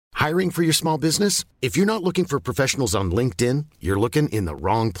Hiring for your small business? If you're not looking for professionals on LinkedIn, you're looking in the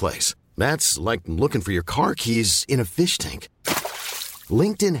wrong place. That's like looking for your car keys in a fish tank.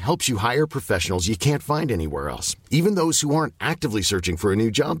 LinkedIn helps you hire professionals you can't find anywhere else, even those who aren't actively searching for a new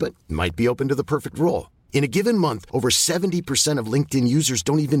job but might be open to the perfect role. In a given month, over 70% of LinkedIn users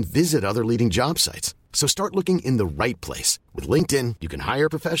don't even visit other leading job sites. So start looking in the right place. With LinkedIn, you can hire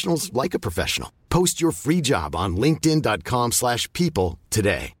professionals like a professional. Post your free job on linkedin.com/people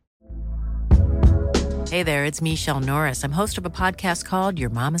today. Hey there, it's Michelle Norris. I'm host of a podcast called Your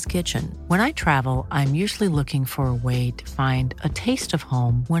Mama's Kitchen. When I travel, I'm usually looking for a way to find a taste of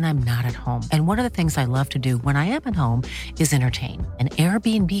home when I'm not at home. And one of the things I love to do when I am at home is entertain. And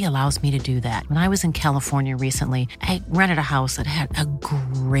Airbnb allows me to do that. When I was in California recently, I rented a house that had a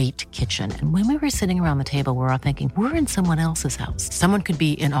great kitchen. And when we were sitting around the table, we're all thinking, we're in someone else's house. Someone could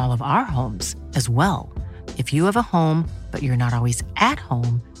be in all of our homes as well. If you have a home, but you're not always at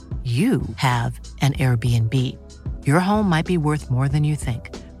home, you have an Airbnb. Your home might be worth more than you think.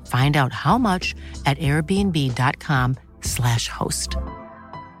 Find out how much at airbnb.com/host.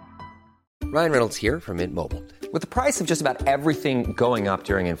 Ryan Reynolds here from Mint Mobile. With the price of just about everything going up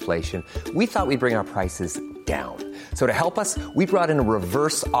during inflation, we thought we'd bring our prices down. So to help us, we brought in a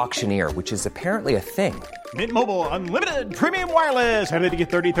reverse auctioneer, which is apparently a thing. Mint Mobile Unlimited Premium Wireless. How to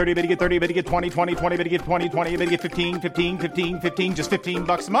get 30, 30, bit to get 30, bit to get 20, 20, 20, bit to get 20, 20, bit to get 15, 15, 15, 15, just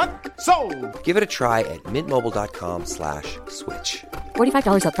 $15 a month? Sold! Give it a try at mintmobile.com/switch.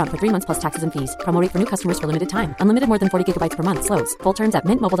 $45 up front for 3 months plus taxes and fees. Promo rate for new customers for limited time. Unlimited more than 40 gigabytes per month. Slows full terms at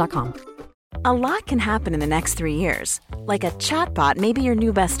mintmobile.com. A lot can happen in the next 3 years. Like a chatbot may be your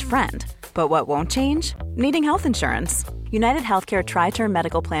new best friend. But what won't change? Needing health insurance. United Healthcare Tri-Term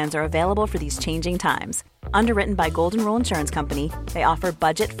Medical Plans are available for these changing times. Underwritten by Golden Rule Insurance Company, they offer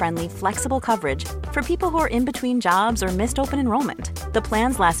budget-friendly, flexible coverage for people who are in between jobs or missed open enrollment. The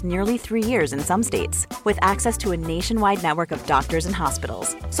plans last nearly 3 years in some states, with access to a nationwide network of doctors and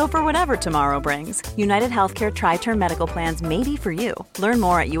hospitals. So for whatever tomorrow brings, United Healthcare Tri-Term Medical Plans may be for you. Learn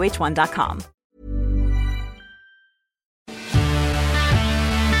more at uh1.com.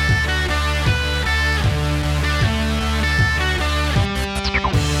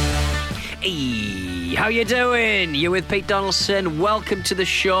 Hey, how you doing? You're with Pete Donaldson. Welcome to the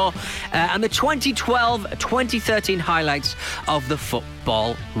show and the 2012-2013 highlights of the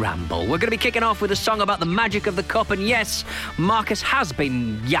Football Ramble. We're going to be kicking off with a song about the magic of the cup, and yes, Marcus has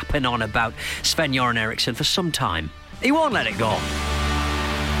been yapping on about Sven-Göran Eriksson for some time. He won't let it go.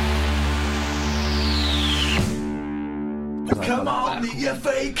 Come on, the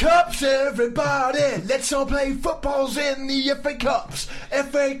FA Cups, everybody. Let's all play footballs in the FA Cups.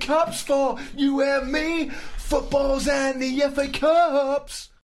 FA Cups for you and me. Footballs and the FA Cups.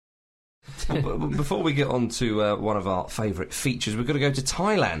 Before we get on to one of our favourite features, we've got to go to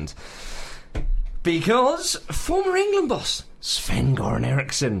Thailand. Because former England boss, Sven-Göran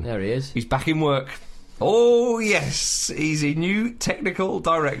Eriksson. There he is. He's back in work. Oh, yes. He's a new technical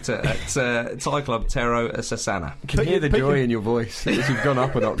director at Thai club Tero Sasana. I can hear the joy in your voice as you've gone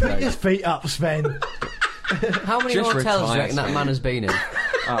up an octave. Put your feet up, Sven. How many Just hotels do you retire, reckon that man has been in?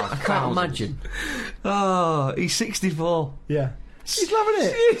 I can't imagine. Oh, he's 64. Yeah. He's loving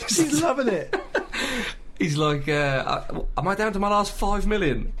it. He's loving it. He's like, am I down to my last 5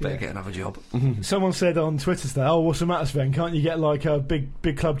 million? Better get another job. Someone said on Twitter today, "Oh, what's the matter, Sven? Can't you get like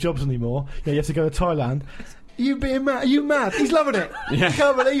big club jobs anymore? You have to go to Thailand." You being mad? Are you mad? He's loving it. Yeah. You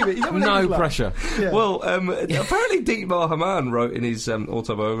can't believe it. No pressure. Yeah. Well, apparently Dietmar Hamann wrote in his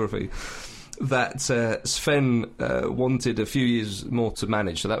autobiography that Sven wanted a few years more to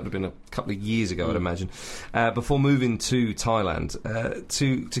manage, so that would have been a couple of years ago, I'd imagine, before moving to Thailand,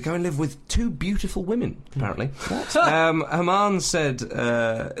 to go and live with two beautiful women, apparently. Hamann said,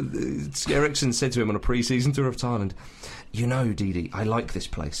 Eriksson said to him on a pre-season tour of Thailand, "You know, Didi, I like this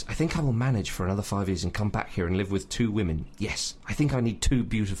place. I think I will manage for another 5 years and come back here and live with two women. Yes, I think I need two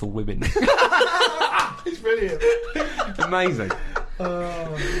beautiful women." It's brilliant. Amazing.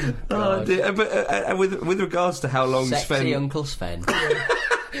 But with regards to how long Sexy Uncle Sven.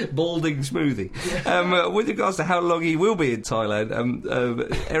 Balding smoothie. With regards to how long he will be in Thailand,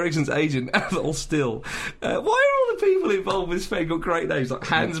 Eriksson's agent, Athol Still. Why are all the people involved with Sven got great names like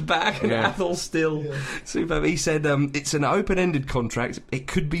Hans Back and Athol Still? Yeah. Superb. He said it's an open-ended contract. It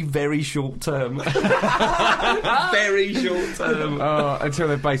could be very short term. Very short term. Until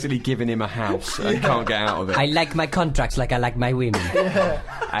they've basically given him a house and can't get out of it. I like my contracts like I like my women. Yeah.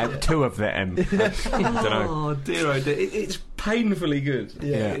 I have two of them. Oh dear, oh dear. It's painfully good.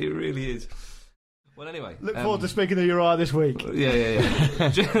 Yeah. It really is. Well, anyway. Look forward to speaking to Uriah this week.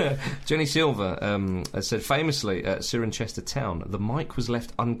 Yeah. Jenny Silver said famously at Cirencester Town, the mic was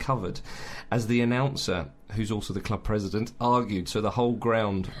left uncovered as the announcer, who's also the club president, argued so the whole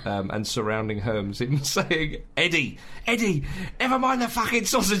ground and surrounding homes, him saying, Eddie, never mind the fucking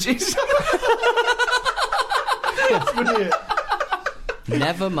sausages. That's brilliant.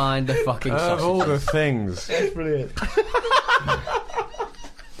 Never mind the fucking sausages. Of all the things. That's brilliant.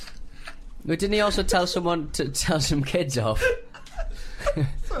 But didn't he also tell someone to tell some kids off?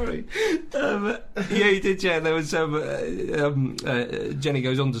 Sorry. Yeah, he did, yeah. There was Jenny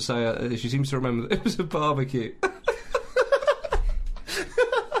goes on to say she seems to remember that it was a barbecue.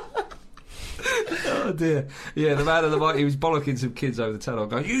 Oh dear. Yeah, the man on the mic, he was bollocking some kids over the tunnel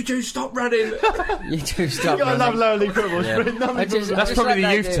going, you two stop running. You two stop You gotta running. love lonely football. That's probably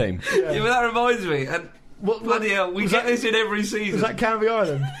the youth team. Yeah, but that reminds me, and bloody hell, we get this in every season. Was that Canvey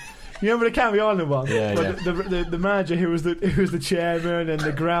Island? You remember the Canvey Island one? Yeah, Where the manager who was the chairman and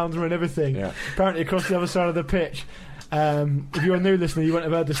the groundsman and everything. Yeah. Apparently across the other side of the pitch. If you're a new listener, you won't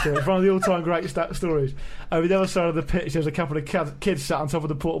have heard the story. It's one of the all-time great stories. Over the other side of the pitch, there was a couple of kids sat on top of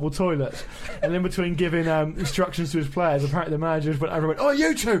the portable toilets, and in between giving instructions to his players, apparently the managers went over and went, "Oh,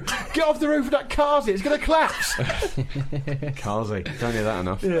 you two, get off the roof of that Carsey, it's going to collapse." Carsey, don't hear that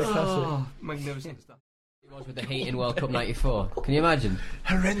enough. Yeah, classic. Magnificent stuff. It was with the heat in World Cup '94. Can you imagine?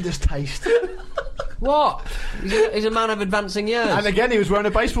 Horrendous taste. What? He's a man of advancing years. And again, he was wearing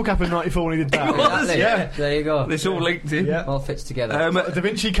a baseball cap in '94 when he did that. Exactly. Yeah. There you go. It's all linked in. Yeah. All fits together. Da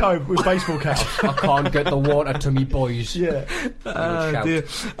Vinci Code with baseball cap. I can't get the water to me, boys. Yeah. Oh, dear.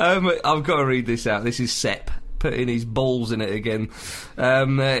 I've got to read this out. This is Sepp putting his balls in it again.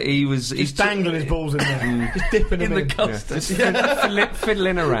 He's dangling his balls in there. Just dipping them in the custard.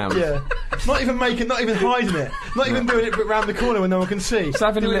 Fiddling around. Yeah. Not even hiding it. Not even doing it round the corner when no one can see. Just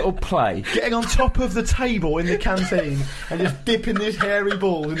having a little play. Getting on top of the table in the canteen and just dipping his hairy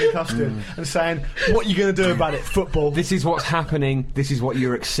balls in the custard and saying, "What are you going to do about it? Football." This is what's happening. This is what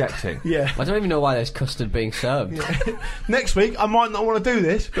you're accepting. Yeah. I don't even know why there's custard being served. Yeah. Next week, I might not want to do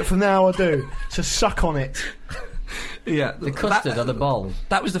this, but for now I do. So suck on it. Yeah, the custard or the balls.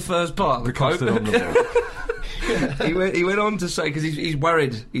 That was the first part. The custard on the ball. He went on to say, because he's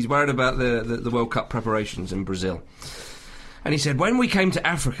worried about the World Cup preparations in Brazil. And he said, when we came to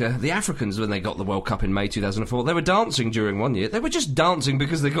Africa, the Africans, when they got the World Cup in May 2004, they were dancing during one year. They were just dancing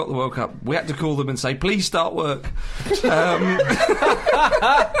because they got the World Cup. We had to call them and say, please start work.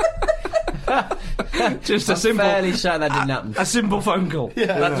 Just a simple. I'm fairly sure that didn't happen. A simple phone call.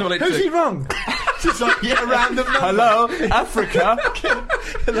 Yeah. That's all it took. Who's he wrong? Just like, a random number. Hello, Africa.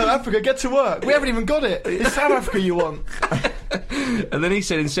 Hello, Africa, get to work. We haven't even got it. It's South Africa you want. And then he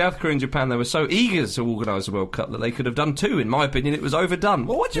said in South Korea and Japan they were so eager to organise the World Cup that they could have done two. In my opinion, it was overdone.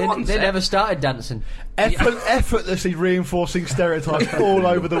 Well, what do you want? They never started dancing. Effortlessly reinforcing stereotypes all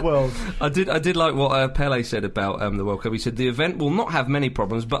over the world. I did like what Pele said about the World Cup. He said the event will not have many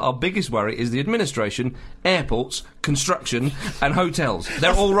problems, but our biggest worry is the administration, airports, construction, and hotels.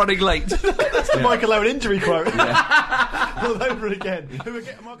 They're all running late. That's the Michael Owen injury quote. Yeah. All over again. Who would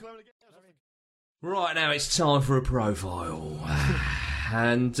get Michael Owen again? Right, now it's time for a profile.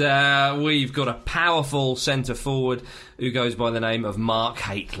 And we've got a powerful centre forward who goes by the name of Mark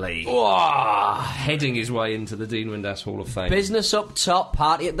Hateley. Heading his way into the Dean Windass Hall of Fame. Business up top,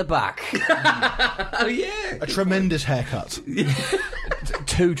 party at the back. Oh, yeah. A tremendous haircut.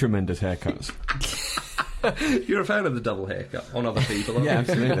 Two tremendous haircuts. You're a fan of the double haircut on other people, aren't you? Yeah,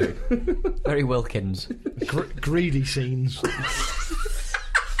 absolutely. Very Wilkins. Greedy scenes.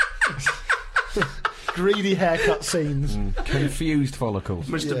 Greedy haircut scenes. Confused follicles.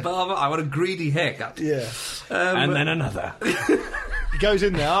 Mr. Barber, I want a greedy haircut. Yeah. And then another. He goes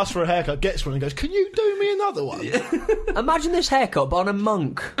in there, asks for a haircut, gets one and goes, "Can you do me another one?" Imagine this haircut but on a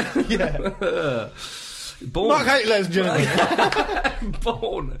monk. Yeah. Born. Mark Hateley, ladies and gentlemen.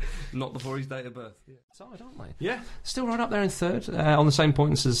 Born. Not before his date of birth. Side, aren't they? Yeah. Still right up there in third, on the same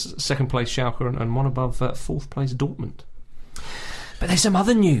points as second place Schalke and one above fourth place Dortmund. But there's some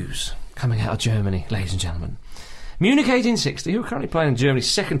other news coming out of Germany, ladies and gentlemen. Munich 1860, who are currently playing in Germany's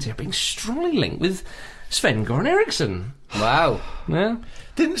second tier, being strongly linked with Sven-Göran Eriksson. Wow. Yeah.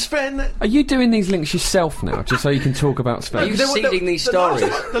 Didn't Sven... Are you doing these links yourself now, just so you can talk about Sven? Are you seeding these stories?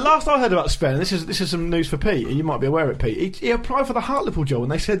 The last I heard about Sven, and this is some news for Pete, and you might be aware of it, Pete, he applied for the Hartlepool job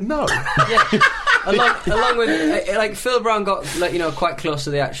and they said no. Yeah. along with like Phil Brown got quite close to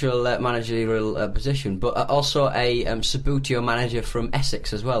the actual managerial position, but also a Subbuteo manager from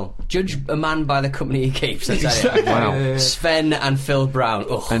Essex as well. Judge a man by the company he keeps. Wow. Sven and Phil Brown.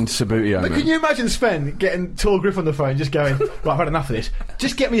 Ugh. And Subbuteo. But can you imagine Sven getting Tall Grip on the phone, just going, right, I've had enough of this.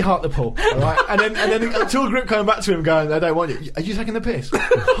 Just get me Hartlepool, all right? And then Tall Grip coming back to him, going, they don't want you. Are you taking the piss?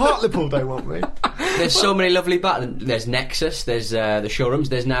 Hartlepool don't want me. There's so many lovely There's Nexus. There's the showrooms.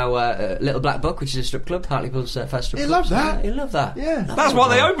 There's now Little Black Book, which is a strip club. Hartlepool's first strip club. He'll love that. He'll love that. Yeah, that's why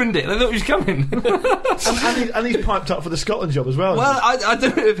they opened it. They thought he was coming. and he's piped up for the Scotland job as well. Well, I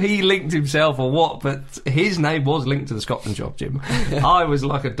don't know if he linked himself or what, but his name was linked to the Scotland job, Jim. I was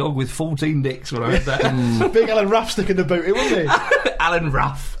like a dog with 14 dicks when I heard that. Big Alan Ruff sticking the boot in, wasn't he? Alan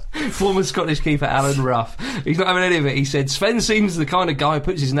Ruff. Former Scottish keeper Alan Ruff. He's not having any of it. He said, Sven seems the kind of guy who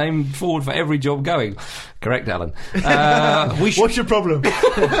puts his name forward for every job going. Correct, Alan. What's your problem?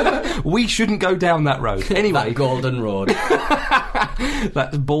 We shouldn't go down that road. Anyway. That golden road.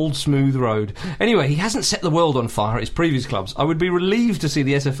 That bald, smooth road. Anyway, he hasn't set the world on fire at his previous clubs. I would be relieved to see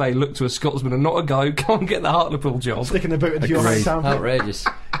the SFA look to a Scotsman and not a guy who can't get the Hartlepool job. Sticking the boot into your hometown. Outrageous.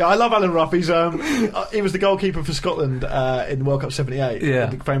 Yeah, I love Alan Ruff. He was the goalkeeper for Scotland in the World Cup '78. Yeah.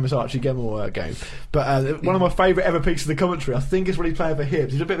 The famous Archie Gemmell game. But one of my favourite ever pieces of the commentary, I think, is when he played for Hibs.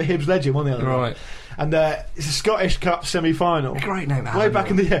 He's a bit of a Hibs legend, wasn't he? Right. And it's a Scottish Cup semi-final. Great name, Alan. Way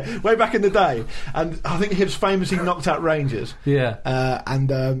back in the day. And I think Hibs famously knocked out Rangers. Yeah.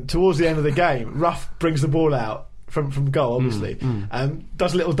 And towards the end of the game, Ruff brings the ball out from goal, obviously, and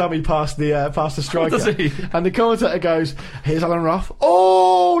does a little dummy past the striker. Does he? And the commentator goes, "Here's Alan Ruff.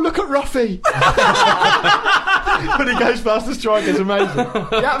 Oh, look at Ruffy!" When he goes past the striker, it's amazing.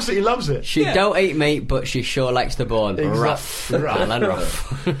 He absolutely loves it. She don't eat meat, but she sure likes the bone. Exactly. Ruff. Alan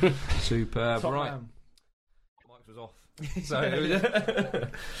Ruff. Superb. Right. Mike was off. So,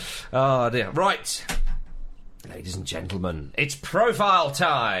 oh dear. Right. Ladies and gentlemen, it's profile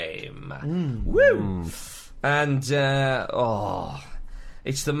time. Woo! And,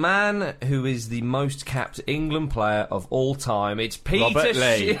 it's the man who is the most capped England player of all time. It's Peter Robert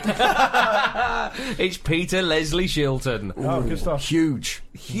Lee. It's Peter Leslie Shilton. Oh, good stuff. Huge.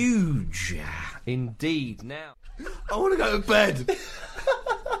 Huge. Indeed. Now, I want to go to bed.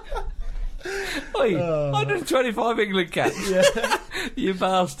 Oi, 125 England caps. Yeah. You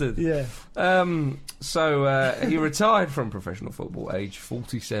bastard. Yeah. So he retired from professional football, age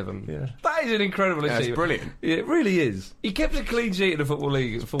 47. Yeah. That is an incredible achievement. That's brilliant. It really is. He kept a clean sheet in the Football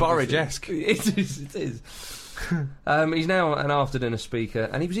League at 46. Burridge-esque. It is. He's now an after-dinner speaker,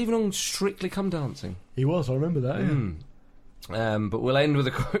 and he was even on Strictly Come Dancing. He was, I remember that, yeah. But we'll end with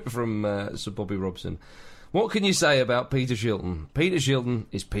a quote from Sir Bobby Robson. What can you say about Peter Shilton? Peter Shilton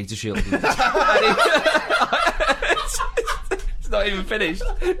is Peter Shilton. It's not even finished.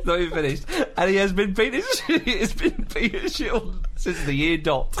 It's not even finished. And he has been Peter Shilton since the year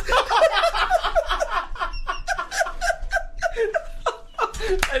dot.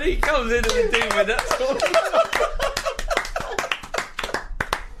 And he comes into the demon, that's all.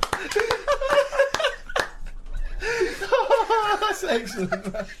 That's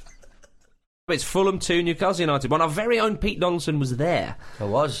excellent. It's Fulham 2, Newcastle United 1. Our very own Pete Donaldson was there. I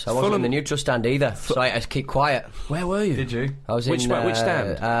wasn't in the neutral stand either, so I had to keep quiet. Where were you? Did you? I was which in which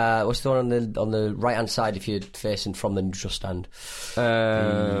stand? What's the one on the right hand side if you're facing from the neutral stand?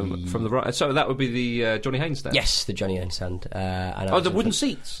 From the right. So that would be the Johnny Haynes stand. Yes, the Johnny Haynes stand. The wooden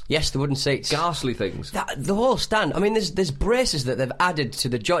seats. Yes, the wooden seats. Ghastly things. The whole stand. I mean, there's braces that they've added to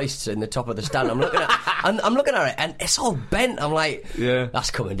the joists in the top of the stand. I'm looking at it, and it's all bent. I'm like, yeah,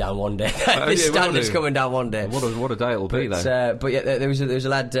 that's coming down one day. This stand is coming down one day. What a day it'll be, though. But yeah, there was a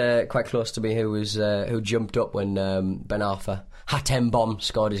lad quite close to me who jumped up when Ben Arthur Hatem Bomb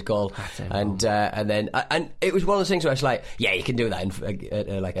scored his goal, and then it was one of those things where I was like, yeah, you can do that in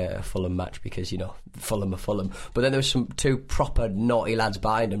like a Fulham match because Fulham are Fulham. But then there was some two proper naughty lads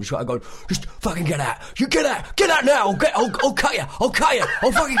behind him, just going, just fucking get out, get out now, I'll cut you, I'll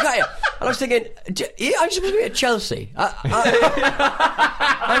fucking cut you. And I was thinking, I'm supposed to be at Chelsea. I'm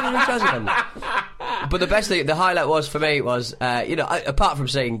at Chelsea then. But the best thing, the highlight was for me was, apart from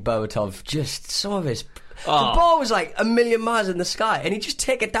seeing Berbatov, just some of his. The ball was like a million miles in the sky, and he just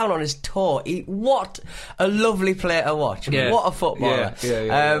take it down on his toe. What a lovely player to watch! Yeah. What a footballer!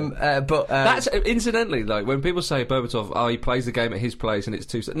 But that's incidentally, like when people say Berbatov, he plays the game at his place, and it's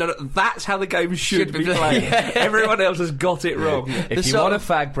too. No, that's how the game should be played. Yeah. Everyone else has got it wrong. If you want a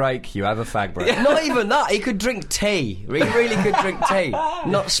fag break, you have a fag break. Not even that. He could drink tea. He really could drink tea,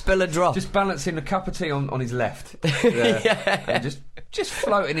 not spill a drop. Just balancing a cup of tea on his left, and just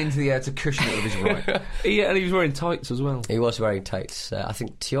floating into the air to cushion it with his right. And he was wearing tights as well. He was wearing tights. I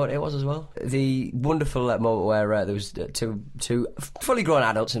think Toyota was as well. The wonderful moment where there was two fully grown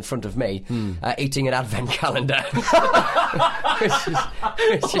adults in front of me eating an advent calendar.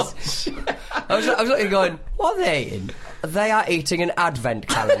 I was looking going, what are they eating? They are eating an advent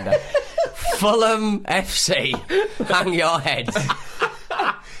calendar. Fulham FC, hang your head.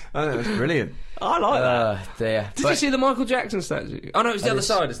 Oh, that was brilliant. I like that. Dear. Did you see the Michael Jackson statue? Oh no, it's the other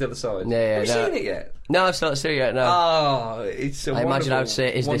side. It's the other side. Yeah, Have you seen it yet? No, I've not seen it yet. No. Oh, it's a I imagine I would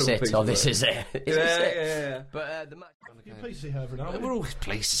say, "Is this it?" or "This it." is it." Is this it? But the match. You're pleased to see her, Ronaldo. We're always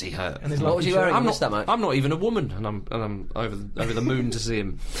pleased to see her. And what was he wearing? I'm not even a woman, and I'm over the moon to see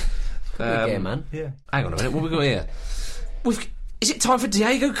him. Gay man. Yeah. Hang on a minute. What have we got here? Is it time for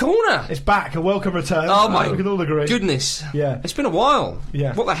Diego Corner? It's back, a welcome return. Oh my we can all agree. goodness. Yeah. It's been a while.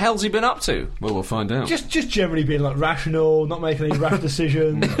 Yeah. What the hell's he been up to? Well, we'll find out. Just generally being like rational, not making any rash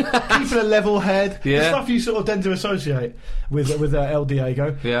decisions, keeping a level head. Yeah. The stuff you sort of tend to associate with El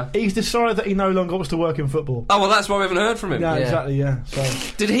Diego. Yeah. He's decided that he no longer wants to work in football. Oh well, that's why we haven't heard from him. Yeah, exactly. Yeah. So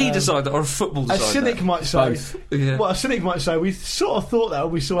did he decide that, or a football a decided cynic that? might say. Both. Yeah. Well, a cynic might say we sort of thought that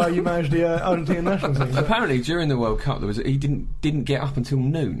when we saw how you managed the Argentine national team. But Apparently, during the World Cup, he didn't get up until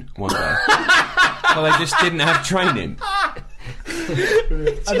noon one day. So they just didn't have training.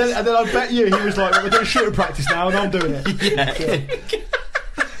 and then I bet you he was like, we're doing shooting practice now, and I'm doing it. Yeah.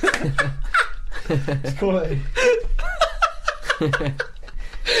 It's quality.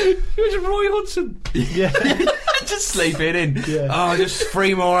 It was Roy Hodgson. Yeah. Just sleeping in. Yeah. Oh, just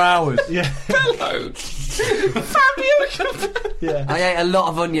 3 more hours. Yeah. Hello. Fabio. Yeah. I ate a lot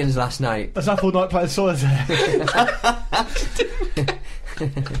of onions last night. That's up all night playing solitaire.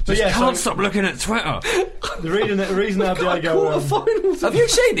 But yeah, Can't stop looking at Twitter. the reason El Diego. Have you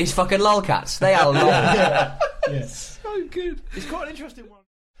seen these fucking lolcats? They are lol. Yeah. So good. It's quite an interesting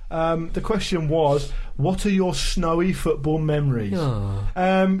one. The question was, what are your snowy football memories?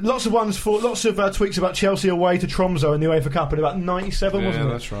 Lots of tweets about Chelsea away to Tromsø in the UEFA Cup in about 97, wasn't it?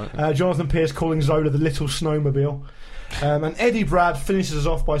 Yeah, that's right. Jonathan Pearce calling Zola the little snowmobile. And Eddie Brad finishes us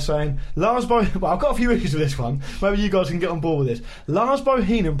off by saying, well, I've got a few issues with this one. Maybe you guys can get on board with this. Lars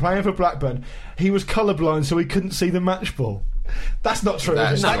Bohinen playing for Blackburn, he was colourblind so he couldn't see the match ball. That's not true.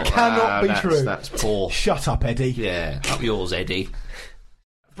 That cannot be true. That's poor. Shut up, Eddie. Yeah, up yours, Eddie.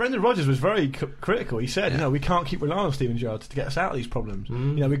 Brendan Rodgers was very critical. He said, we can't keep relying on Steven Gerrard to get us out of these problems.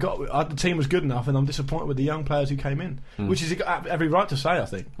 The team was good enough, and I'm disappointed with the young players who came in, which he's got every right to say, I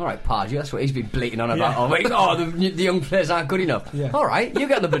think. All right, Pardew, that's what he's been bleating on about all week. The young players aren't good enough. Yeah. All right, you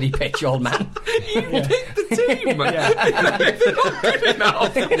get on the bloody pitch, old man. You picked the team. They're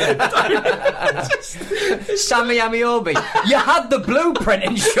not good enough. Sammy Amiobi, you had the blueprint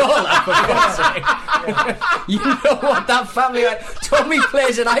in Shola, for God's sake. You know what that family like. Tommy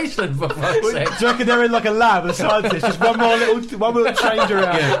plays in Iceland, for fuck's sake. Do you reckon they're in like a lab, a scientist, just one more little change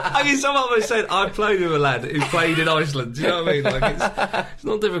around? Yeah. I mean, someone always said, I played with a lad who played in Iceland. Do you know what I mean? Like, it's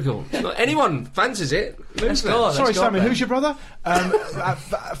not difficult. anyone fancies it. Let's go. Sorry, Sammy, who's your brother?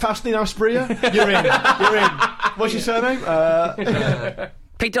 Faustino Spria? You're in. What's your surname?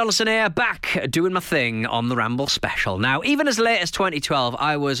 Pete Donaldson here, back doing my thing on the Ramble Special. Now, even as late as 2012,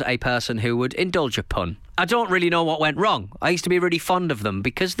 I was a person who would indulge a pun. I don't really know what went wrong. I used to be really fond of them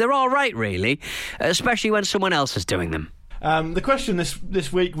because they're all right, really, especially when someone else is doing them. The question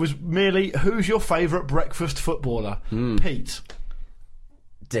this week was merely, who's your favourite breakfast footballer? Pete.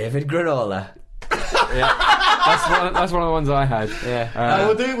 David Granola. Yeah, that's one of the ones I had. Yeah,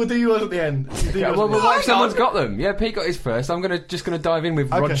 we'll do yours at the end. What if someone's got them? Yeah, Pete got his first. I'm just gonna dive in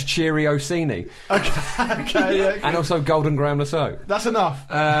with Rog Chiriosini. Okay, yeah. And also Golden Graham Lasso. That's enough.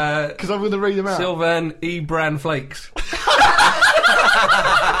 Because I'm going to read them out. Sylvan E. Bran Flakes.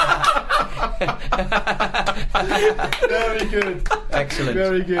 Very good. Excellent.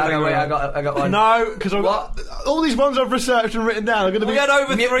 Very good. I got one. No, because all these ones I've researched and written down are going to be. We had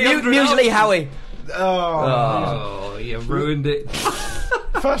over 300. Muesli Howie. Oh, you ruined it.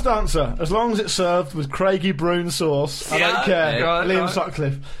 First answer: as long as it's served with Craigie Brune sauce, I don't care. Liam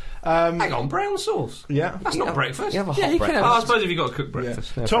Sutcliffe. Hang on, brown sauce? Yeah. That's not breakfast. You have a hot breakfast. I suppose if you've got to cook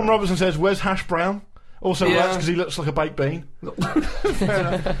breakfast. Yeah. Tom Robertson says, where's hash brown? Also works because he looks like a baked bean.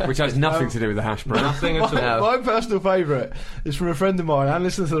 Which has nothing to do with the hash brown. Nothing at all. My personal favourite is from a friend of mine and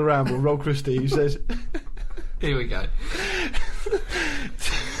listens to the Ramble, Rob Christie, who says... Here we go.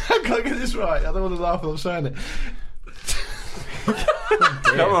 I can't get this right. I don't want to laugh when I'm saying it. Come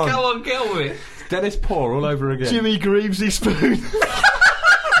on. Go on, get on with it. Dennis Poor all over again. Jimmy Greavesy Spoon.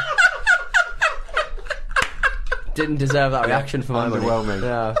 Didn't deserve that reaction for my money. Underwhelming.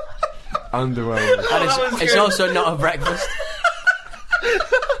 Yeah. Underwhelming. And it's also not a breakfast.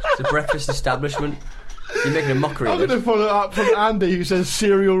 It's a breakfast establishment. You're making a mockery I'm of going to it. follow it up from Andy, who says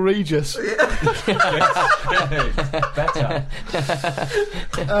Serial Regis. Better.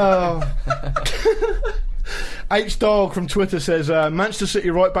 H Dog from Twitter says Manchester City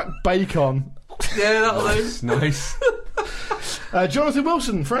right back Bacon. Yeah, that's Nice. Jonathan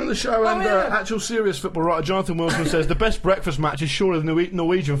Wilson, friend of the show and actual serious football writer, Jonathan Wilson says the best breakfast match is surely the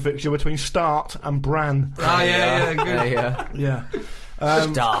Norwegian fixture between Start and Brann. Oh, yeah, good. Yeah.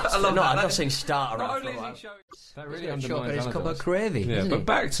 Start. I love No, that. I'm not saying start Not around only for a while. is he showing... That really Choking undermines his cup of Allardyce. gravy, Yeah, isn't but he?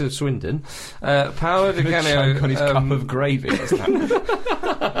 back to Swindon. Paolo Di Choke Canio... on his cup of gravy.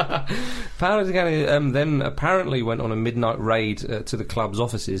 Paolo Di Canio then apparently went on a midnight raid to the club's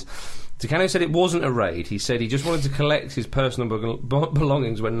offices. Di Canio said it wasn't a raid. He said he just wanted to collect his personal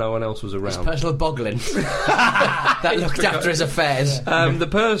belongings when no one else was His around. personal boggling. That looked after his affairs. The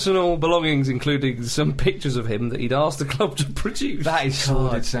personal belongings including some pictures of him that he'd asked the club to produce. That is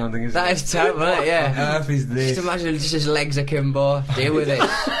sordid sounding, isn't That it? is terrible, isn't it? Yeah. What on earth is this? Just imagine just his legs akimbo. Deal with it.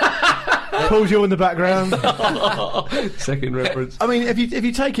 Pulls you in the background. Second reference. I mean, if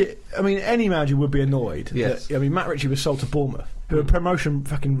you take it, I mean, any manager would be annoyed. Yes. That, I mean, Matt Ritchie was sold to Bournemouth, who are promotion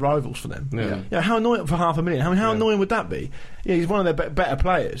fucking rivals for them. Yeah. Yeah, how annoying for $500,000. I mean, how annoying would that be? Yeah, he's one of their better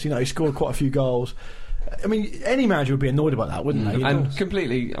players. You know, he scored quite a few goals. I mean, any manager would be annoyed about that, wouldn't they? You know? And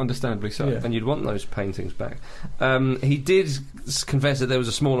completely understandably so. Yeah. And you'd want those paintings back. He did confess that there was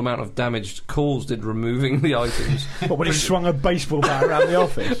a small amount of damage caused in removing the items. What, when he swung a baseball bat around the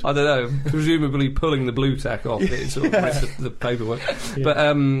office? I don't know, presumably pulling the blue tack off. It sort of ripped the paperwork. Yeah. But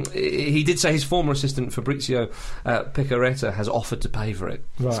he did say his former assistant Fabrizio Picaretta has offered to pay for it.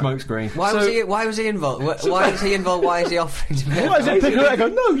 Right. Smokescreen. Why was he involved? Why is he involved? Why is he offering to pay? Why is it Picaretta go,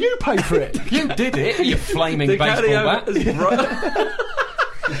 no, you pay for it? You did it, you flaming Di baseball Canio bat. has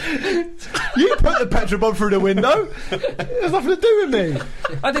You put the petrol bomb through the window. It has nothing to do with me.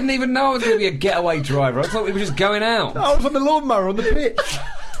 I didn't even know I was going to be a getaway driver. I thought we were just going out. I was on the lawnmower on the pitch.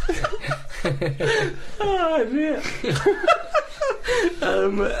 Oh dear.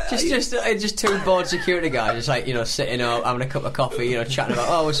 Just two bored security guys, just like, you know, sitting up, having a cup of coffee, you know, chatting about,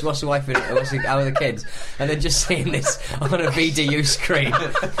 oh, what's the wife, how are the kids, and then just seeing this on a VDU screen,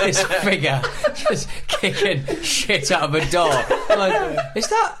 this figure just kicking shit out of a door. I'm like, is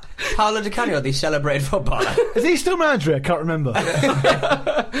that Paolo Di Canio, the celebrated footballer? Is he still manager? I can't remember.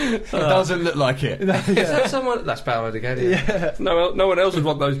 It doesn't look like it. Is that someone? That's Paolo Di Canio. Yeah. No one else would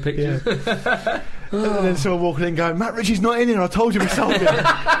want those pictures. And then someone walking in going, Matt Ritchie's not in here, I told you we sold him.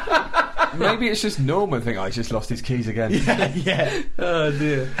 Maybe it's just normal. I think, he's just lost his keys again. Yeah. Oh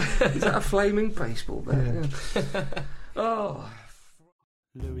dear. Is that a flaming baseball bat? Yeah. Oh.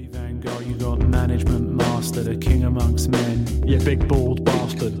 Louis Van Gaal, you got management master, the king amongst men. You big bald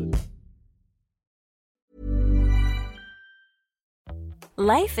bastard.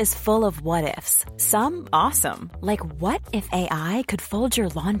 Life is full of what-ifs. Some awesome, like what if AI could fold your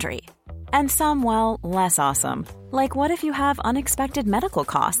laundry? And some, well, less awesome, like what if you have unexpected medical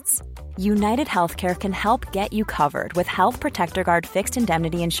costs? United Healthcare can help get you covered with Health Protector Guard fixed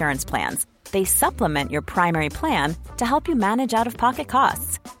indemnity insurance plans. They supplement your primary plan to help you manage out-of-pocket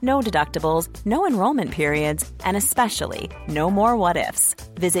costs. No deductibles, no enrollment periods, and especially no more what-ifs.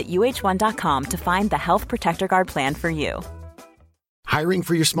 Visit uh1.com to find the Health Protector Guard plan for you. Hiring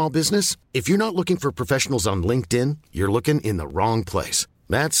for your small business? If you're not looking for professionals on LinkedIn, you're looking in the wrong place.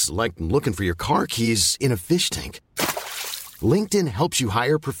 That's like looking for your car keys in a fish tank. LinkedIn helps you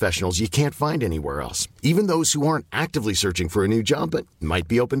hire professionals you can't find anywhere else, even those who aren't actively searching for a new job but might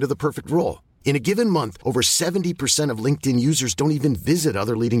be open to the perfect role. In a given month, over 70% of LinkedIn users don't even visit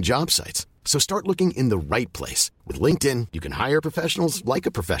other leading job sites. So start looking in the right place. With LinkedIn, you can hire professionals like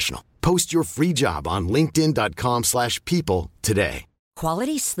a professional. Post your free job on linkedin.com/people today.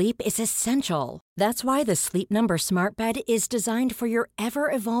 Quality sleep is essential. That's why the Sleep Number Smart Bed is designed for your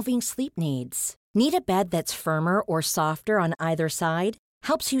ever-evolving sleep needs. Need a bed that's firmer or softer on either side?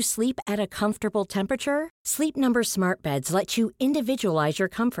 Helps you sleep at a comfortable temperature? Sleep Number Smart Beds let you individualize your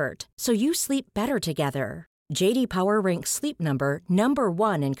comfort, so you sleep better together. J.D. Power ranks Sleep Number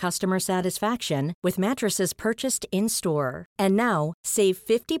 #1 in customer satisfaction with mattresses purchased in-store. And now, save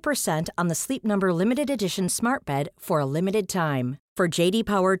 50% on the Sleep Number Limited Edition Smart Bed for a limited time. For J.D.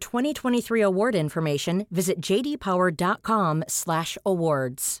 Power 2023 award information, visit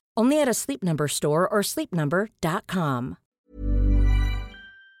jdpower.com/awards. Only at a Sleep Number store or sleepnumber.com.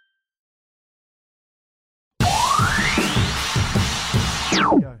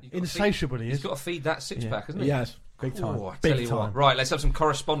 Insatiable he is. He's got to feed that six-pack, hasn't he? Yes, big time. Oh, I big tell you time. what. Right, let's have some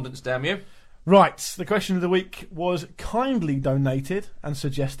correspondence, damn you. Right, the question of the week was kindly donated and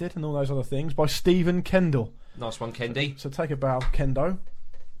suggested and all those other things by Stephen Kendall. Nice one, Kendi. So take a bow, Kendo.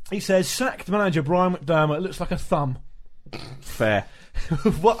 He says, sacked manager Brian McDermott looks like a thumb. Fair.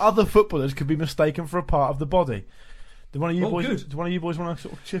 What other footballers could be mistaken for a part of the body? Do one of you boys want to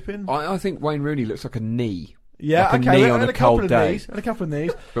sort of chip in? I think Wayne Rooney looks like a knee. Yeah, like okay. a knee on a cold day. And a couple of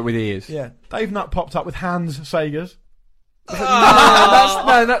knees. But with ears. Yeah. Dave Nutt popped up with Hans Sagers. That's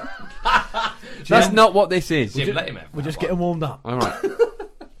not what this is. We're just getting warmed up. All right.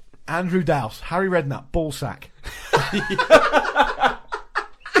 Andrew Dowse, Harry Redknapp, ball sack.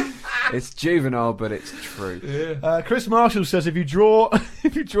 It's juvenile, but it's true. Yeah. Chris Marshall says if you draw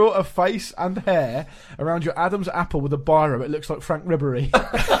a face and hair around your Adam's apple with a biro, it looks like Frank Ribery.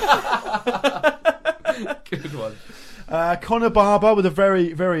 Good one. Connor Barber with a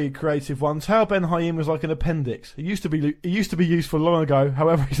very, very creative one. Tao Ben Haim was like an appendix. It used to be useful long ago.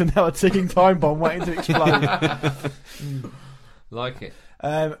 However, he's now a ticking time bomb waiting to explode. Like it.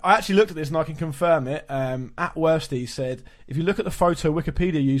 I actually looked at this and I can confirm it. At Worsty said, if you look at the photo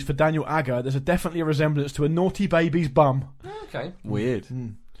Wikipedia used for Daniel Agger, there's definitely a resemblance to a naughty baby's bum. Okay. Weird.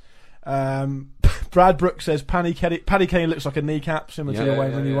 Brad Brooks says Paddy Kenny looks like a kneecap, similar to your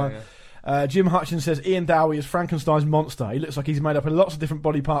Wayne Rooney one. Jim Hutchins says Ian Dowie is Frankenstein's monster. He looks like he's made up of lots of different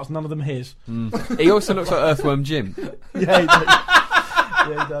body parts, none of them his. He also looks like Earthworm Jim. Yeah, he does. Yeah,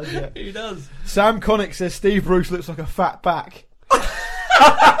 he does. Yeah, he does. Sam Connick says Steve Bruce looks like a fat back.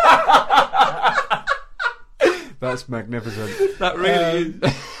 That's magnificent. That really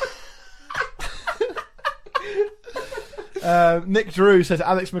is. Nick Drew says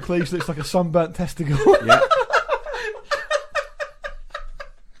Alex McLeish looks like a sunburnt testicle. Yeah.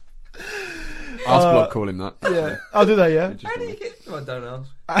 Arsblog call him that. Yeah. Oh, do they? Yeah. How do you get? I don't know.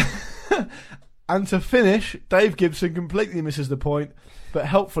 And to finish, Dave Gibson completely misses the point, but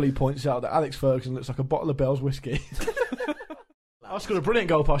helpfully points out that Alex Ferguson looks like a bottle of Bell's whiskey. I scored a brilliant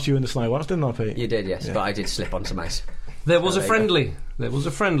goal past you in the snow once, didn't I, Pete? You did, yes, but I did slip on some ice. There was a friendly. It was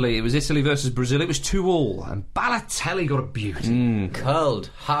Italy versus Brazil. It was 2-2, and Balotelli got a beauty. Curled,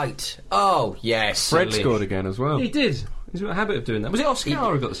 height. Oh, yes. Fred scored again as well. He did. He's got a habit of doing that. Was it Oscar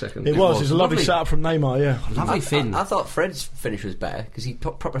who got the second? It was. It was a lovely setup from Neymar, yeah. Lovely fin. I thought Fred's finish was better because he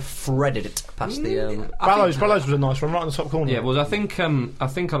proper threaded it past the... Ballows was a nice one, right in the top corner. Yeah, well, I think I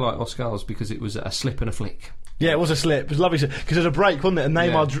like Oscar's because it was a slip and a flick. Yeah, it was a slip. It was lovely because there was a break, wasn't it? And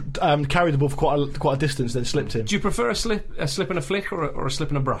Neymar carried the ball for quite a distance, then slipped him. Do you prefer a slip and a flick, or a slip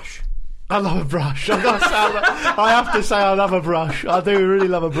and a brush? I love a brush. I have to say I love a brush. I do really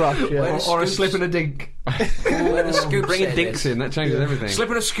love a brush. Yeah. Or a slip and a dink. Bringing dinks in, that changes everything. Slip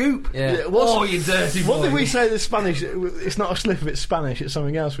and a scoop. Yeah. Oh, you dirty boy. What did we say in Spanish? It's not a slip if it's Spanish. It's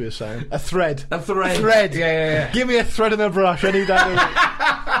something else we were saying. A thread. A thread. Thread. Yeah. Give me a thread and a brush any day.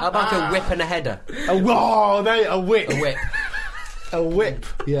 How about a whip and a header? A whip. A whip. A whip.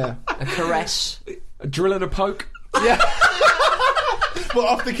 Yeah. A caress. A drill and a poke. Yeah. What,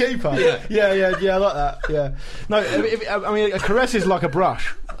 off the keeper? Yeah, I like that. Yeah. No, I mean, a caress is like a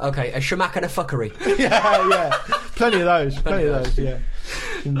brush. Okay, a shamak and a fuckery. Yeah. Plenty of those, yeah.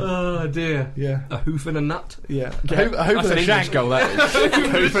 Oh, dear. Yeah. A hoof and a nut. Yeah. A hoof and a shank. Goal, that is. A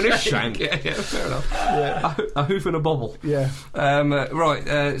hoof and a shank. Yeah, fair enough. Yeah. A hoof and a bobble. Yeah.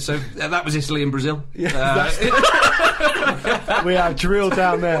 So that was Italy and Brazil. Yeah, we have drilled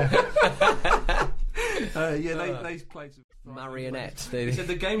down there. They played some marionettes. They said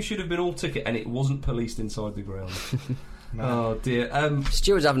the game should have been all ticket and it wasn't policed inside the ground. Oh dear.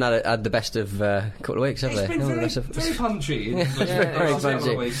 Stewards haven't had the best of couple of weeks, have they? It's been very punchy. Very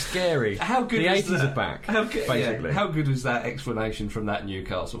punchy. Scary. How good the was 80s that? are back, basically. How good was that explanation from that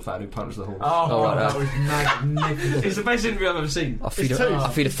Newcastle fan who punched the horse? Oh, that was magnificent. It's the best interview I've ever seen. I feed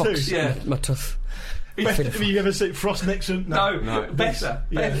a fox. Yeah. My tooth. Have you ever seen Frost Nixon? No. Better.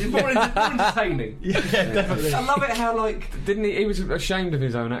 Yeah. It's more entertaining. Yeah, definitely. I love it how didn't he was ashamed of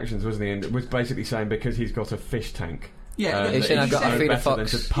his own actions, wasn't he? And was basically saying because he's got a fish tank. Yeah, he said, I've got to feed a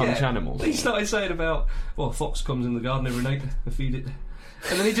fox. Than to punch animals. He started saying about, a fox comes in the garden every night, I feed it.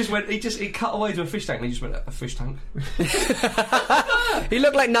 And then he cut away to a fish tank and he just went, a fish tank? He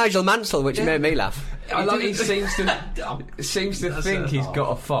looked like Nigel Mansell, which made me laugh. He seems to think he's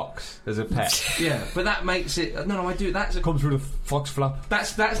got a fox as a pet. Yeah, but that makes it... No, I do. That's comes through the fox flap.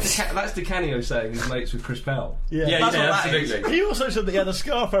 That's Di Canio saying he's mates with Chris Powell. Yeah, absolutely. He also said that he had a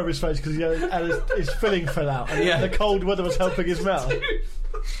scarf over his face because his filling fell out and the cold weather was helping his mouth.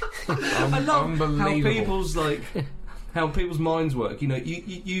 I love how people's how people's minds work. You know,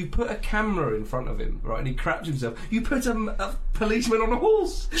 you put a camera in front of him, right, and he craps himself. You put a policeman on a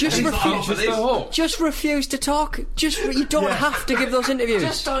horse. Just refuse to talk. You don't have to give those interviews.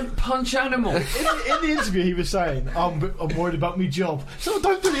 Just don't punch animals. In the interview, he was saying, "I'm worried about my job." So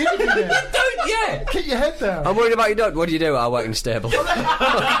don't do the interview then. Don't, yeah. Keep your head down. I'm worried about your dog. What do you do? I work in the stable. Shit.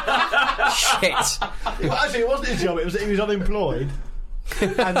 Well, actually, it wasn't his job. It was he was unemployed.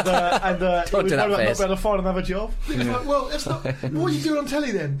 and he was worried about not being able to find another job. He was like, well, that's not, what are you doing on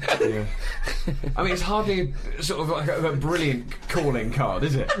telly then? Yeah. I mean, it's hardly sort of like a brilliant calling card,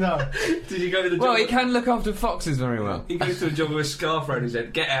 is it? No. Did you go to the job? Well, he can look after foxes very well. He goes to a job with a scarf around his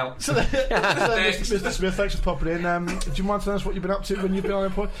head. Get out. So Mr. Smith, thanks for popping in. Do you mind telling us what you've been up to when you've been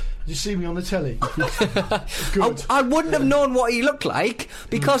unemployed? Did you see me on the telly? Good. I wouldn't have known what he looked like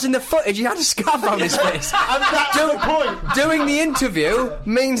because in the footage he had a scarf around his face. And that's the point. Doing the interview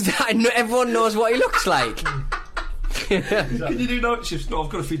means that everyone knows what he looks like. Can you do night shifts? No, I've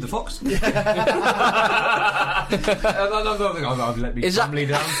got to feed the fox. I've let me family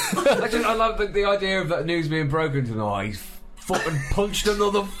down. I love the idea of that news being broken to them. He's fucking punched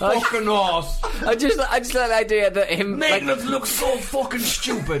another fucking horse. I just like the idea that him making us look so fucking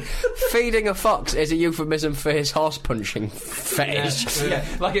stupid. Feeding a fox is a euphemism for his horse punching fetish. Yeah,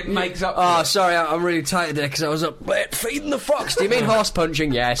 like it makes up. Oh, sorry, I'm really tired today because I was up late feeding the fox. Do you mean horse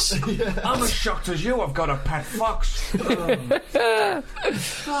punching? Yes. I'm as shocked as you. I've got a pet fox.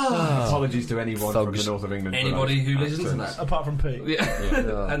 Apologies to anyone from the north of England. Anybody who listens to that, apart from Pete.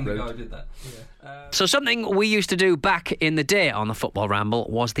 And the guy who did that. So something we used to do back in the day on the Football Ramble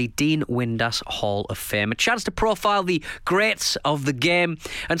was the Dean Windass Hall of Fame, a chance to profile the greats of the game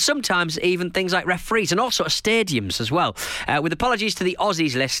and sometimes even things like referees and all sorts of stadiums as well. With apologies to the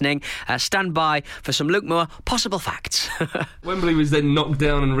Aussies listening, stand by for some Luke Moore possible facts. Wembley was then knocked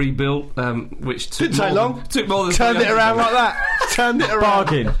down and rebuilt, which didn't take long. Took more than turned it around like that. Turned it around.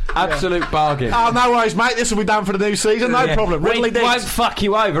 Bargain. Absolute bargain. Oh, no worries, mate. This will be done for the new season. No problem. It won't fuck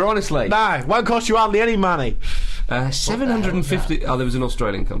you over, honestly. No, won't cost you hardly any money. 750. Oh, there was an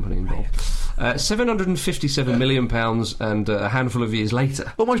Australian company involved. £757 million, and a handful of years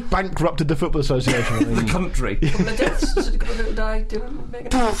later, almost bankrupted the Football Association. The country.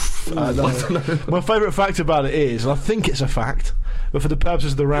 My favourite fact about it is, and I think it's a fact, but for the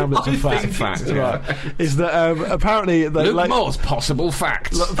purposes of the Ramble, it's a fact. Right, is that apparently Luke Moore's possible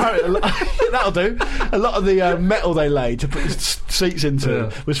facts. That'll do. A lot of the metal they laid to put the seats into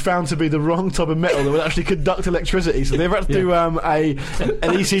was found to be the wrong type of metal that would actually conduct electricity. So they ever had to do an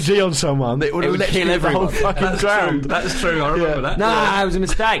ECG on someone. It would kill everyone. The whole fucking ground. That's true. I remember that. Nah, it was a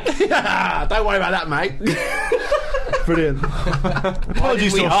mistake. Don't worry about that, mate. Brilliant.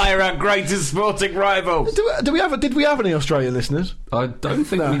 Apologies. We hire our greatest sporting rival. Did we have any Australian listeners? I don't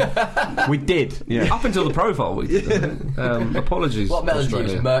think we did. Yeah. Up until the profile, we did. Apologies. What metal did you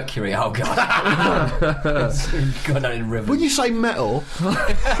use? Mercury. Oh god. It's gone down in rivers. When you say metal,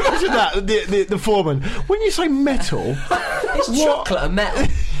 imagine that the foreman. When you say metal, it's chocolate and metal.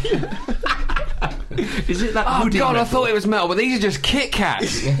 Is it that? Oh god, metal? I thought it was metal, but these are just Kit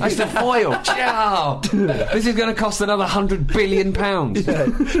Kats. That's the foil. This is going to cost another £100 billion. Yeah.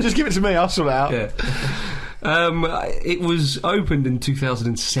 Just give it to me. I'll sort it out. Yeah. It was opened in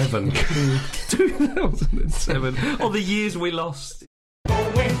 2007. 2007. Oh, the years we lost.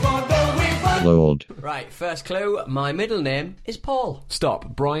 Lord. Right, first clue. My middle name is Paul.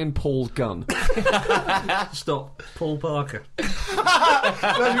 Stop. Brian Paul Gunn. Stop. Paul Parker. His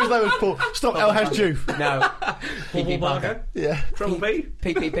name was Paul. Stop. El Hasjoof. No. Paul Parker. Yeah. Trouble B.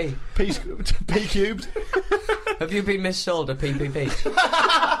 PPP. P cubed. Have you been missold a PPP?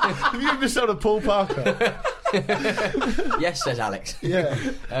 Have you been missold a Paul Parker? Yes, says Alex. Yeah.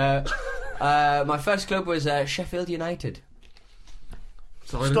 My first club was Sheffield United.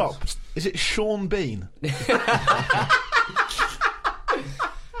 Silence. Stop. Is it Sean Bean?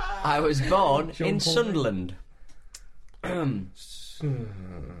 I was born in Sunderland.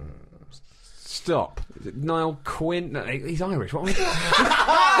 Stop. Is it Niall Quinn? No, he's Irish. What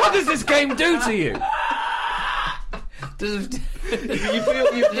does this game do to you? You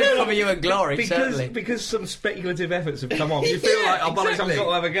feel cover you in glory, certainly. Because some speculative efforts have come on. You feel like, oh, I've got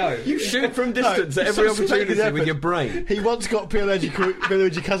to have a go. You shoot from distance at every opportunity with your brain. He once got Pierluigi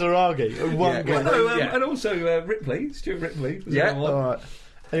Casaraghi in one game. And also Stuart Ripley. Yeah. All right.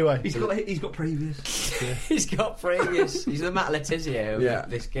 Anyway, he's got previous. Yeah. He's got previous. He's the Matt Letizia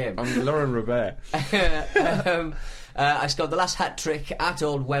of this game. I'm Lauren Robert. I scored the last hat trick at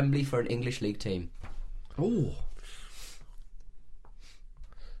Old Wembley for an English League team. Oh.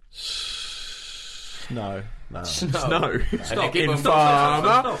 No. Stop. Farmer.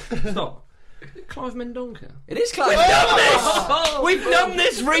 Stop. Clive Mendonca. It is Clive Mendonca. We've done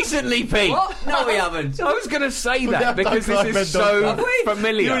this recently, Pete. What? No, we haven't. I was going to say We that have because done this Clive is so Mendonca.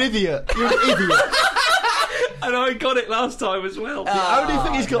 familiar. You're an idiot. You're an idiot. And I got it last time as well. The only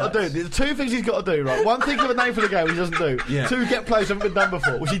thing he's got to do, the two things he's got to do, right? One, think of a name for the game he doesn't do. Yeah. Two, get plays that haven't been done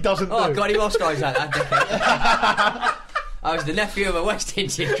before, which he doesn't do. Oh, God, he was guys like that, dickhead. I was the nephew of a West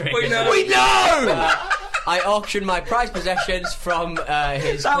Indian drinker. We know! I auctioned my prized possessions from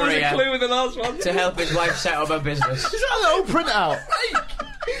his That was career a clue with the last one. to help his wife set up her business. Is that an old printout?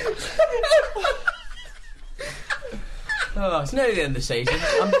 Oh, it's nearly the end of the season.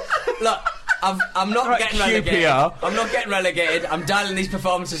 I'm not Right, getting relegated. QPR. I'm not getting relegated. I'm dialing these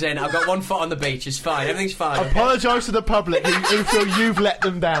performances in. I've got one foot on the beach. It's fine. Everything's fine. Apologise to the public who feel you've let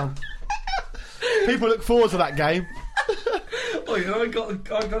them down. People look forward to that game. Oh, you know, I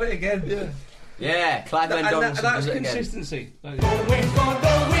got it again. Yeah, Clive And Mendonca that's does it again. consistency.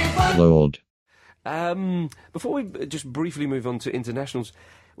 Lord. Before we just briefly move on to internationals,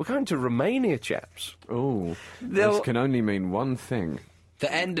 we're going to Romania, chaps. Oh, They'll- this can only mean one thing.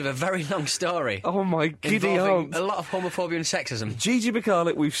 The end of a very long story. Oh my giddy involving aunt. a lot of homophobia and sexism. Gigi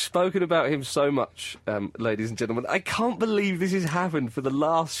Mikalik, we've spoken about him so much, ladies and gentlemen. I can't believe this has happened for the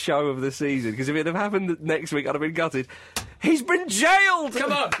last show of the season, because if it had happened next week, I'd have been gutted. He's been jailed!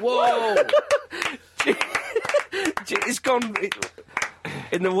 Come on! Whoa! It's gone...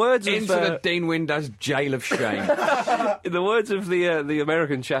 In the words of... Into the Dean Windass jail of shame. In the words of the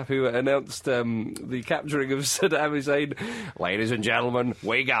American chap who announced the capturing of Saddam Hussein, ladies and gentlemen,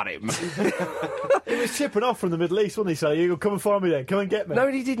 we got him. He was tipping off from the Middle East, wasn't he? So you come and find me then. Come and get me. No,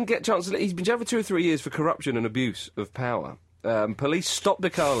 he didn't get a chance. He's been jailed for 2 or 3 years for corruption and abuse of power. Police stopped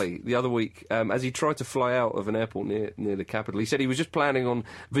Mikali the other week as he tried to fly out of an airport near the capital. He said he was just planning on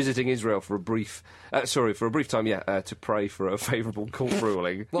visiting Israel for a brief time, to pray for a favourable court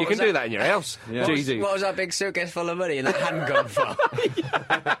ruling. You can do that in your house, GG. What was that big suitcase full of money and that handgun for?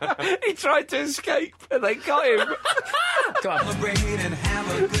 He tried to escape and they got him. Come on.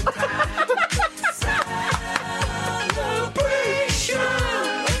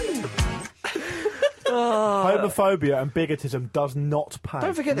 Homophobia and bigotism does not pay.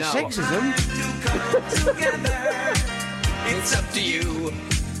 Don't forget the sexism. It's up to you.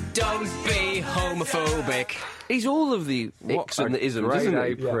 Don't be homophobic. He's all of the whats and the isms, Grade isn't A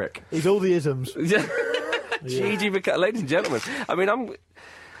he? prick. He's all the isms. Gigi Mikalik, ladies and gentlemen. I mean,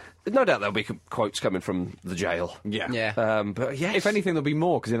 no doubt there'll be quotes coming from the jail. Yeah. But yes. If anything, there'll be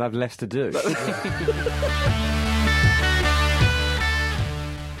more because he'll have less to do.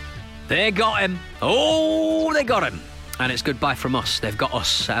 They got him. Oh, they got him. And it's goodbye from us. They've got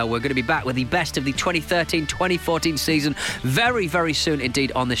us. We're going to be back with the best of the 2013-2014 season very, very soon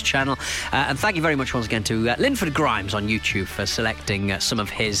indeed on this channel. And thank you very much once again to Linford Grimes on YouTube for selecting some of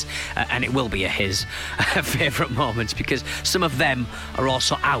his, and it will be his, favourite moments, because some of them are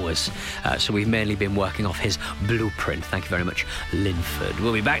also ours. So we've mainly been working off his blueprint. Thank you very much, Linford.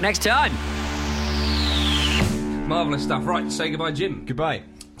 We'll be back next time. Marvellous stuff. Right, say goodbye, Jim. Goodbye.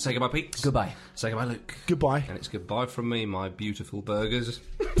 Say goodbye, Pete. Goodbye. Say goodbye, Luke. Goodbye. And it's goodbye from me, my beautiful burgers.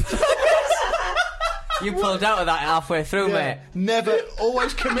 You pulled out of that halfway through, mate. Never,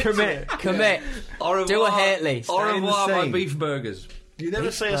 always commit. Commit. Au revoir. Do a Haley. Au revoir, my scene. beef burgers. You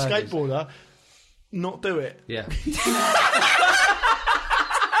never see a skateboarder not do it. Yeah.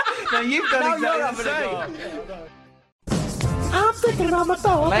 No, you've done exactly the same. I'm thinking about my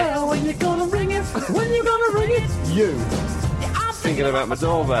doorbell. When you gonna ring it? When you gonna ring it? You. Thinking about my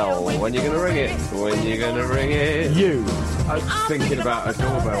doorbell. When you gonna ring it? When you gonna ring it? You. I'm thinking about a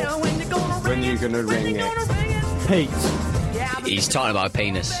doorbell. When you gonna ring it? Pete. He's talking about a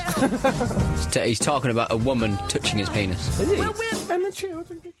penis. He's talking about a woman touching his penis. Is he? And the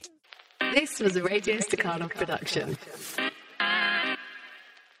children. This was a Radio Staccato production.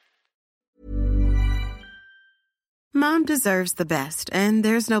 Mom deserves the best, and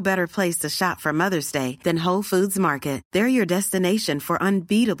there's no better place to shop for Mother's Day than Whole Foods Market. They're your destination for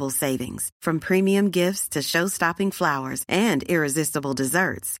unbeatable savings, from premium gifts to show-stopping flowers and irresistible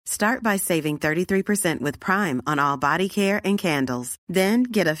desserts. Start by saving 33% with Prime on all body care and candles. Then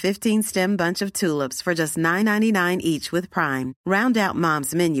get a 15-stem bunch of tulips for just $9.99 each with Prime. Round out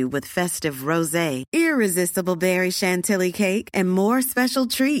Mom's menu with festive rosé, irresistible berry chantilly cake, and more special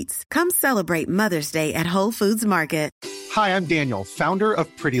treats. Come celebrate Mother's Day at Whole Foods Market. Hi, I'm Daniel, founder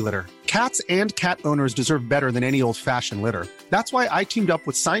of Pretty Litter. Cats and cat owners deserve better than any old-fashioned litter. That's why I teamed up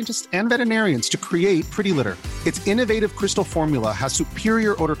with scientists and veterinarians to create Pretty Litter. Its innovative crystal formula has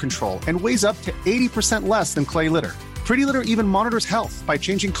superior odor control and weighs up to 80% less than clay litter. Pretty Litter even monitors health by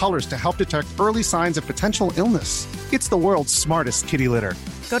changing colors to help detect early signs of potential illness. It's the world's smartest kitty litter.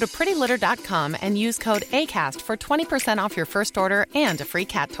 Go to prettylitter.com and use code ACAST for 20% off your first order and a free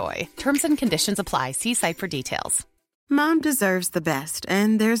cat toy. Terms and conditions apply. See site for details. Mom deserves the best,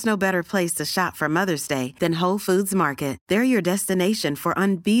 and there's no better place to shop for Mother's Day than Whole Foods Market. They're your destination for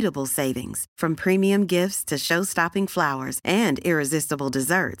unbeatable savings, from premium gifts to show-stopping flowers and irresistible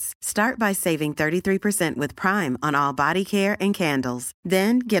desserts. Start by saving 33% with Prime on all body care and candles.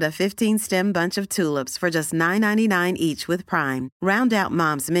 Then get a 15-stem bunch of tulips for just $9.99 each with Prime. Round out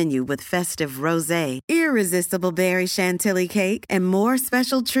Mom's menu with festive rosé, irresistible berry chantilly cake, and more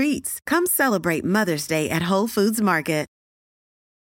special treats. Come celebrate Mother's Day at Whole Foods Market.